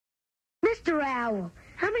Mr. Owl,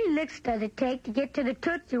 how many licks does it take to get to the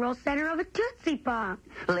Tootsie Roll center of a Tootsie Pop?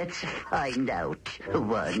 Let's find out.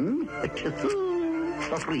 1, 2,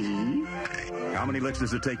 3. How many licks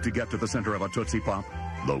does it take to get to the center of a Tootsie Pop?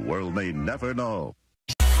 The world may never know.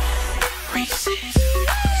 Reese's.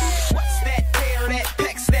 What's that pear, that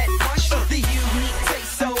Pex, that Punch? The unique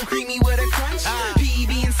taste, so creamy with a crunch.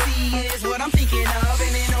 PB and C is what I'm thinking of,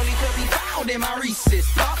 and it only could be found in my Reese's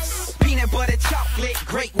Puffs. Peanut butter chocolate,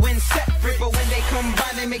 great when separate, but when they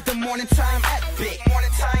combine, they make the morning time epic.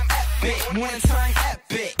 Morning time epic. Morning time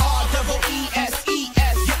epic. R-double-E-S-E-S.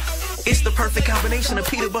 Yes. It's the perfect combination of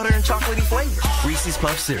peanut butter and chocolatey flavor. Reese's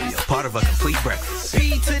Puff cereal, part of a complete breakfast.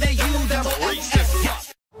 P to the U, double Reese's. Yes.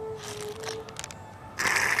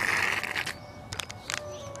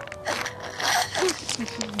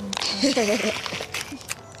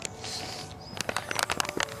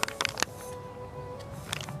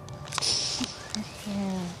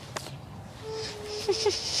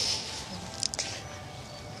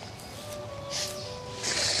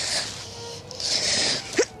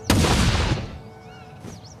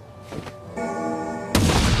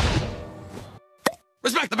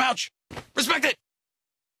 Respect the pouch! Respect it!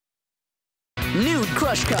 Nude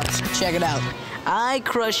Crush Cups. Check it out. I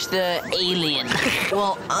crush the alien.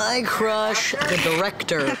 Well, I crush the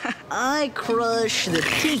director. I crush the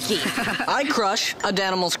tiki. I crush a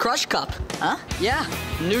Danimals Crush Cup. Huh? Yeah,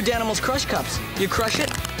 new Danimals Crush Cups. You crush it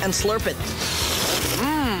and slurp it.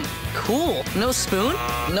 Mmm, cool. No spoon?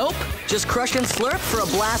 Nope. Just crush and slurp for a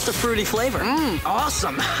blast of fruity flavor. Mmm,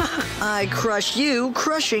 awesome. I crush you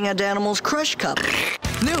crushing a Danimals Crush Cup.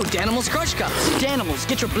 New Danimals Crush Cups. Danimals,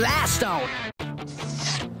 get your blast on.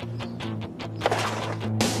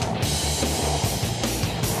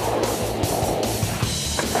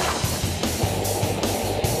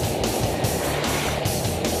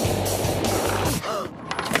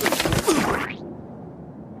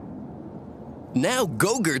 Now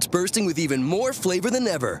Go-Gurt's bursting with even more flavor than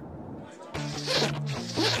ever.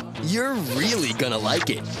 You're really gonna like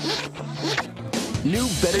it. New,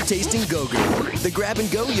 better-tasting Go-Gurt, the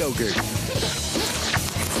grab-and-go yogurt.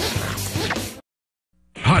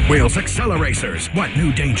 Hot Wheels Acceleracers. What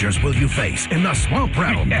new dangers will you face in the Swamp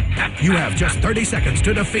Realm? You have just 30 seconds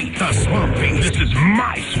to defeat the Swamp Beast. This is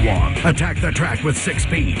my swamp. Attack the track with 6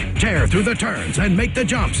 speed. Tear through the turns and make the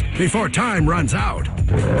jumps before time runs out.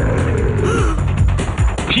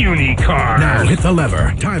 Puny cars. Now hit the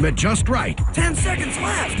lever. Time it just right. 10 seconds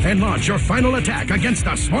left! And launch your final attack against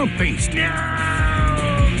the Swamp Beast.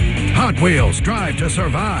 Hot Wheels. Drive to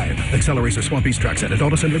survive. Accelerator Swamp Beast track set.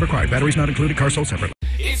 Adult assembly required. Batteries not included. Car sold separately.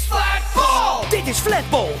 It's Flatball! Dit is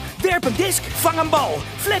Flatball. Werp een disc, vang een bal.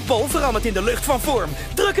 Flatball verandert in de lucht van vorm.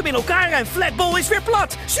 Druk hem in elkaar en Flatball is weer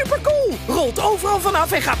plat. Supercool! Rolt overal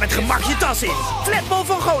vanaf en gaat met gemak je tas in. Flatball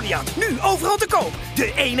van Goliath. Nu overal te koop.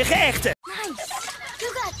 De enige echte. Nice.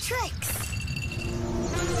 You got tricks.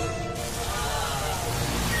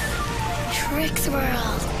 Tricks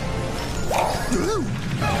World.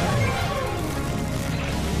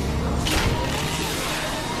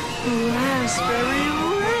 Raspberry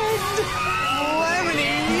red,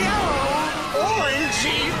 lemony yellow,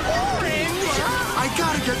 orangey orange. I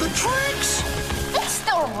gotta get the tricks. It's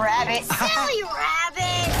the rabbit. Silly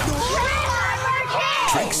rabbit.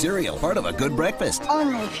 Trick cereal, part of a good breakfast.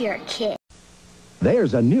 Only if you're a kid.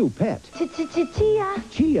 There's a new pet. Chia.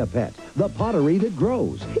 Chia Pet, the pottery that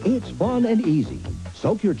grows. It's fun and easy.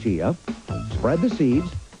 Soak your chia, spread the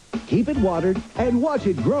seeds, keep it watered, and watch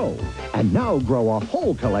it grow. And now grow a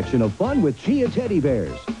whole collection of fun with Chia teddy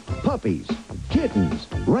bears, puppies, kittens,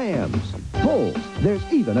 rams, bulls. There's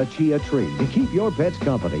even a chia tree to keep your pets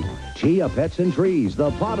company. Chia Pets and Trees,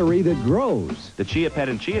 the pottery that grows. The Chia Pet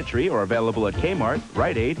and Chia Tree are available at Kmart,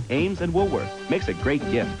 Rite Aid, Ames, and Woolworth. Makes a great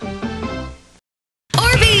gift.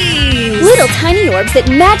 Little tiny orbs that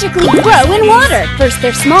magically grow in water. First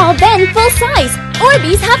they're small, then full size.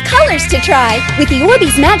 Orbeez have colors to try. With the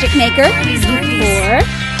Orbeez Magic Maker, you pour,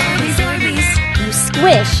 you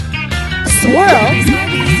squish, swirl,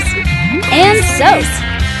 and soak.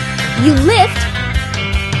 You lift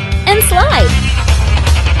and slide.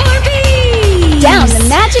 Orbeez! Down the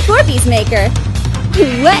magic Orbeez Maker.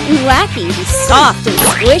 Wet and wacky, soft and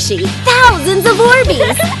squishy. Thousands of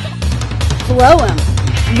Orbeez. Throw 'em.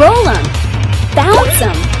 Roll 'em, bounce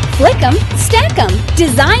 'em, flick 'em, stack 'em,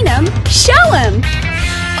 design 'em, show 'em.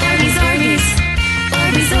 Orbeez, Orbeez,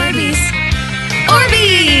 Orbeez, Orbeez,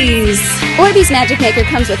 Orbeez! Orbeez Magic Maker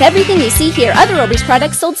comes with everything you see here. Other Orbeez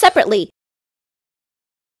products sold separately.